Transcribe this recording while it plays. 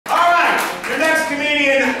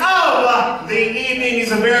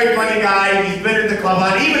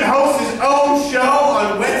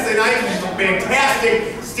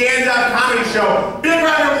show. Big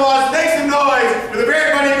round of applause, make some noise for the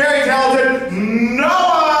very funny, very talented Noah!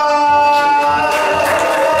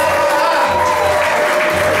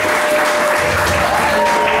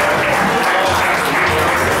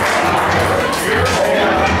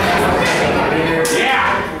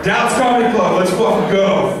 Yeah! Dallas Comedy Club, let's fucking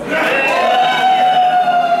go!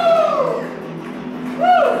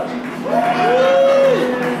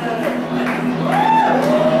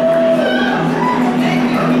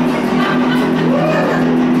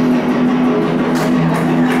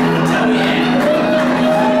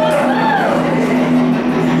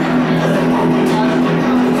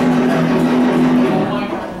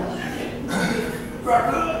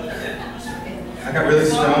 I got really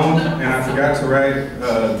stoned and I forgot to write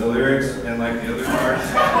the lyrics and like the other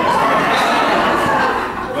parts.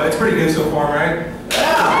 But it's pretty good so far, right?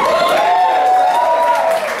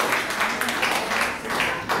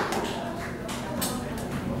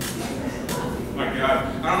 Oh my God.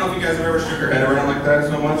 I don't know if you guys have ever shook your head around like that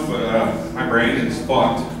so much, but my brain is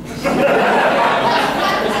fucked.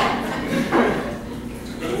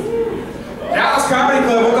 Dallas Comedy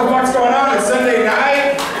Club, what the fuck's going on? It's Sunday night.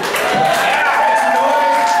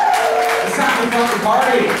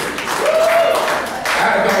 Party! I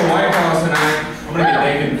had a couple White House tonight. I'm gonna get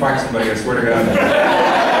naked and fight somebody, I swear to God.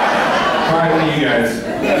 Alright, one of you guys.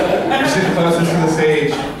 You're sitting closest to the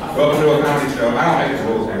stage. Welcome to a comedy show. I don't make the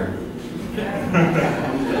rules here.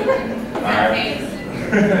 Alright.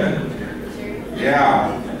 Yeah.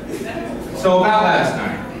 So about last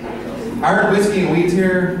night. I heard whiskey and weed's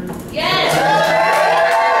here. Yes!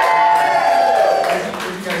 What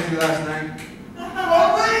did you guys do last night?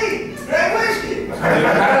 How did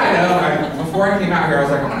I know? Before I came out here, I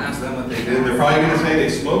was like, I'm gonna ask them what they did. They're probably gonna say they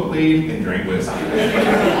smoke weed and drink whiskey.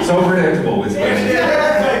 So predictable whiskey.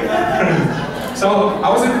 So I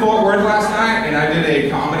was in Fort Worth last night and I did a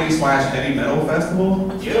comedy / heavy metal festival.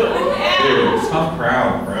 Dude, tough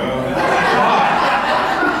crowd, bro.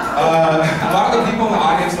 A lot of the people in the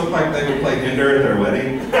audience look like they would play Hinder at their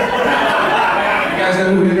wedding. You guys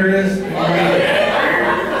know who Hinder is?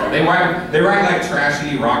 They write like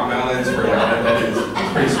trashy rock ballads for like weddings.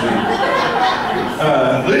 It's pretty sweet.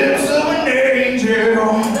 Lips of an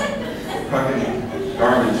angel. Fucking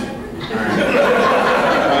garbage. Alright.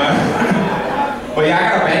 But yeah, I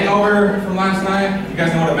got a hangover from last night. You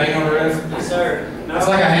guys know what a hangover is? Yes, sir. No. It's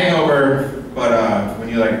like a hangover, but when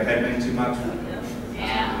you like headbang too much.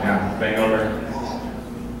 Yeah, hangover.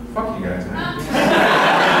 Fuck you guys, man. That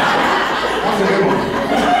was a good one.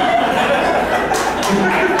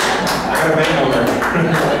 I got a hangover.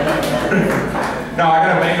 No, I got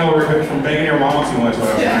a hangover from banging your mom too much.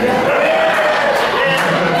 Yeah.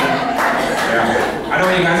 I know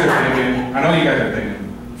what you guys are thinking.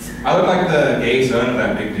 I look like the gay son of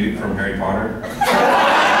that big dude from Harry Potter. What's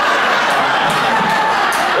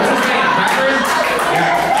his name? Hagrid?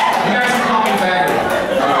 Yeah. You guys can call me Hagrid.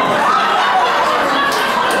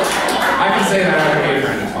 I can say that I have a gay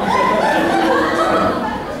friend, it's fine.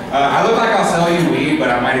 I look like I'll sell you weed, but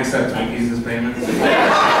I might accept Twinkies as payments. It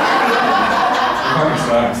fucking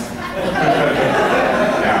sucks.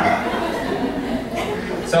 Yeah.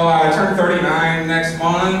 So I turned 39 next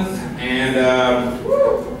month, and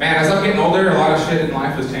man, as I'm getting older, a lot of shit in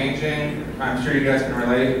life is changing. I'm sure you guys can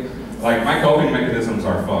relate. Like, my coping mechanisms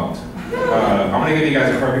are fucked. I'm gonna give you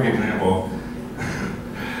guys a perfect example.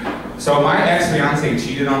 So my ex-fiance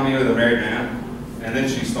cheated on me with a married man, and then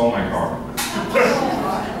she stole my car.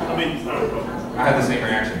 I had the same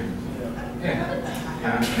reaction. Yeah.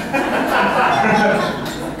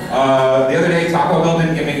 The other day, Taco Bell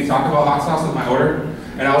didn't give me any Taco Bell hot sauce with my order,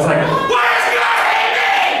 and I was like, why is he not eating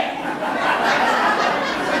me?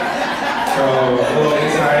 So, a little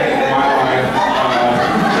insight into my life.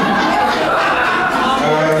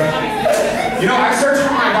 You know, I searched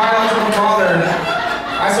for my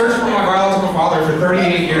biological father for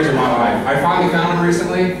 38 years of my life. I finally found him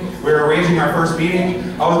recently. We were arranging our first meeting.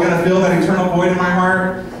 I was going to fill that eternal void in my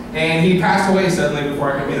heart, and he passed away suddenly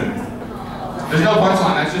before I could meet him. There's no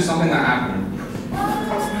punchline, that's just something that happened.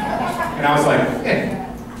 And I was like,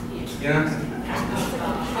 yeah, you know?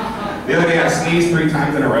 The other day I sneezed 3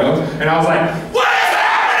 times in a row, and I was like, what is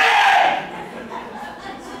happening?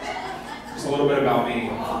 Just a little bit about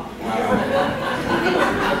me.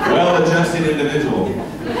 Well-adjusted individual.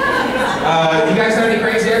 You guys have any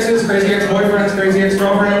crazy exes, crazy ex-boyfriends, crazy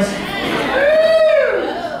ex-girlfriends?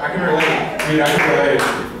 I can relate. Dude, I can relate.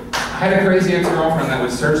 I had a crazy ex-girlfriend that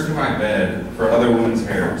would search through my bed for other women's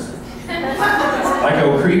hairs. Like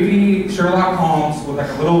a creepy Sherlock Holmes with like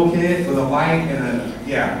a little kid with a light and a,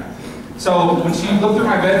 yeah. So when she looked through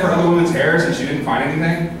my bed for other women's hairs and she didn't find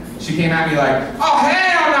anything, she came at me like, oh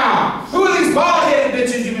hell no! Who are these these bald-headed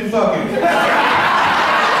bitches you been fucking?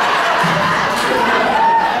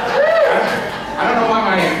 I don't know why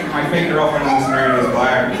my fake girlfriend in this scenario is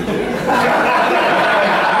black. Not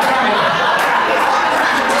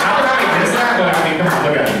that I miss that, but I mean, come on,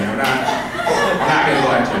 look at me. I'm not getting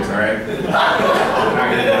black chicks, alright? I'm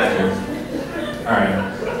not getting black chicks. Alright.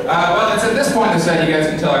 Well, it's at this point in the set, you guys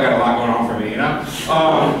can tell I got a lot going on for me, you know?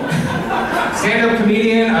 Stand-up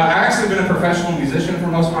comedian. I've actually been a professional musician for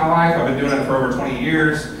most of my life. I've been doing it for over 20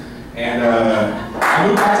 years. And I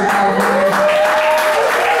moved back to California.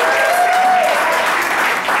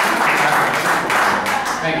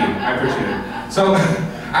 Thank you, I appreciate it. So,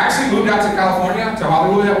 I actually moved out to California, to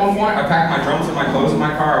Hollywood at one point. I packed my drums and my clothes in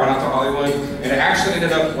my car, I went out to Hollywood, and it actually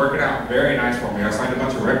ended up working out very nice for me. I signed a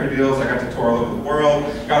bunch of record deals, I got to tour all over the world,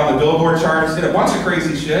 got on the Billboard charts, did a bunch of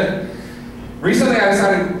crazy shit. Recently, I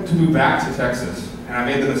decided to move back to Texas, and I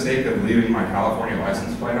made the mistake of leaving my California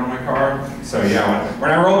license plate on my car. So yeah,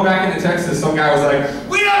 when I rolled back into Texas, some guy was like,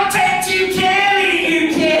 "We don't take Cutelli,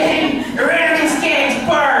 you kid! Around these gangs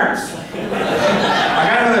birds!" I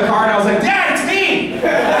got into the car and I was like, "Dad, it's me!"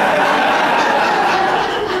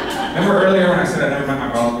 Remember earlier when I said I never met my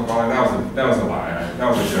biological father? That was a lie. That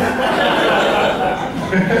was a joke.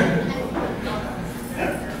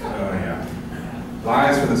 Yeah.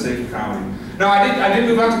 Lies for the sake of comedy. No, I did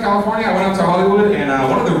move out to California. I went out to Hollywood, and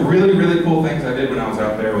one of the really, really cool things I did when I was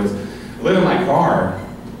out there was live in my car.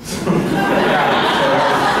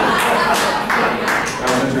 That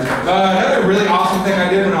was interesting. Another really awesome thing I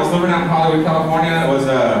did when I was living out in Hollywood, California was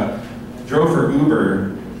drove for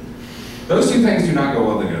Uber. Those two things do not go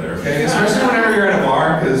well together, okay? Especially whenever you're at a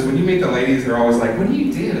bar, because when you meet the ladies, they're always like, "What do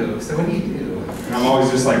you do? So what do you do?" And I'm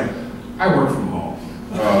always just like, "I work from home."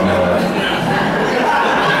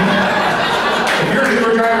 If you're an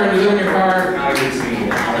Uber driver and you live in your car, not a good scene.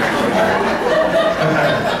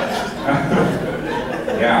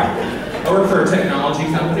 Yeah. I work for a technology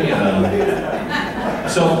company and I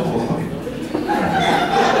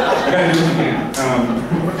gotta do what you can.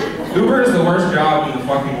 Uber is the worst job in the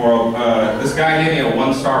fucking world. This guy gave me a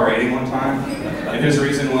 1-star rating one time, and his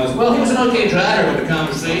reason was, well, he was an okay driver, but the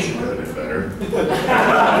conversation could have been better. You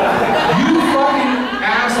fucking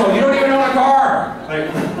asshole, you don't even own a car! Like,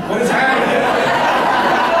 what is happening?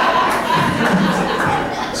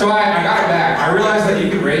 So I got it back. I realized that you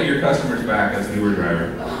can rate your customers back as an Uber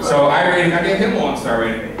driver. So I gave him a 1-star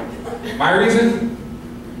rating. My reason?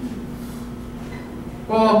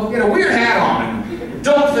 Well, he had a weird hat on and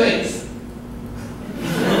dumb face.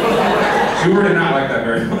 Uber did not like that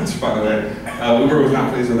very much, by the way. Uber was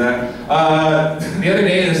not pleased with that. The other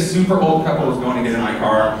day, this super old couple was going to get in my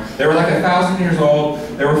car. They were like 1,000 years old.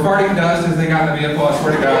 They were farting dust as they got in the vehicle, I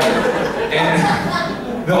swear to God. And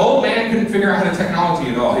the old man couldn't figure out how to technology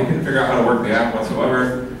at all. He couldn't figure out how to work the app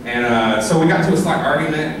whatsoever. And so we got to a slight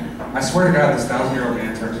argument. I swear to God, this 1,000-year-old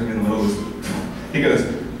man turns to me in the middle of this. He goes,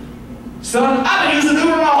 "Son, I've been using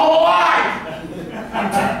Uber my whole life!"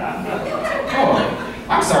 Oh,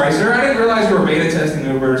 I'm sorry, sir. I didn't realize you were beta testing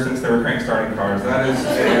Uber since they were crank starting cars. That is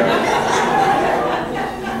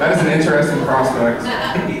an interesting prospect.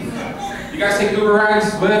 You guys take Uber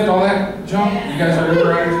rides, Lyft, all that junk? You guys are Uber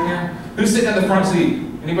riders in here? Who's sitting in the front seat?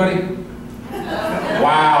 Anybody?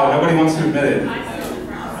 Wow, nobody wants to admit it.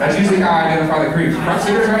 That's usually how I identify the creeps. Front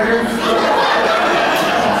seaters right here?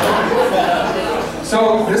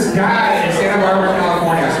 So this guy in Santa Barbara,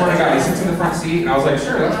 California, I swear to God, he sits in the front seat, and I was like,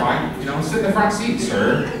 sure, that's fine. You know, sit in the front seat,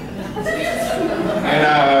 sir. And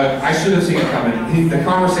I should have seen it coming. The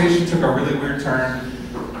conversation took a really weird turn.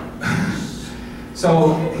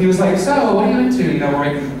 So he was like, so what are you into? You know, we're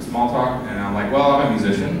making small talk, and I'm like, well, I'm a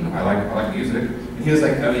musician. I like music. And he was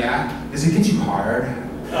like, oh yeah? Does it get you hard?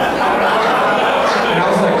 And I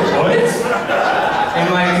was like, what? And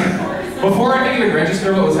like, before I could even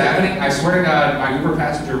register what was happening, I swear to God, my Uber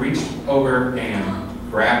passenger reached over and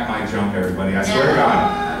grabbed my junk, everybody. I swear to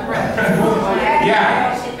God.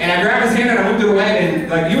 Yeah. And I grabbed his hand and I moved it away, and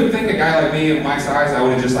like, you would think a guy like me of my size, I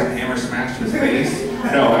would have just like hammer smashed his face.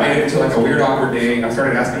 No, I made it into like a weird, awkward day. I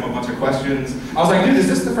started asking him a bunch of questions. I was like, dude, is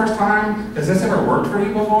this the first time? Has this ever worked for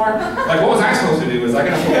you before? Like, what was I supposed to do? Was I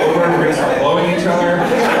gonna pull over and we're gonna start blowing each other? What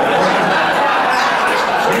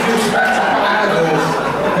did you expect to come out of this?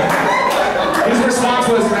 His response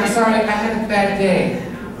was, I'm sorry, I had a bad day.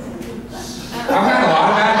 I've had a lot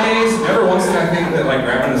of bad days. Never once did I think that like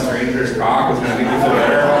grabbing a stranger's cock was gonna make me feel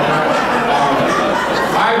better about that.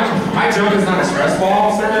 My joke is not a stress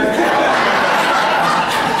ball, sir.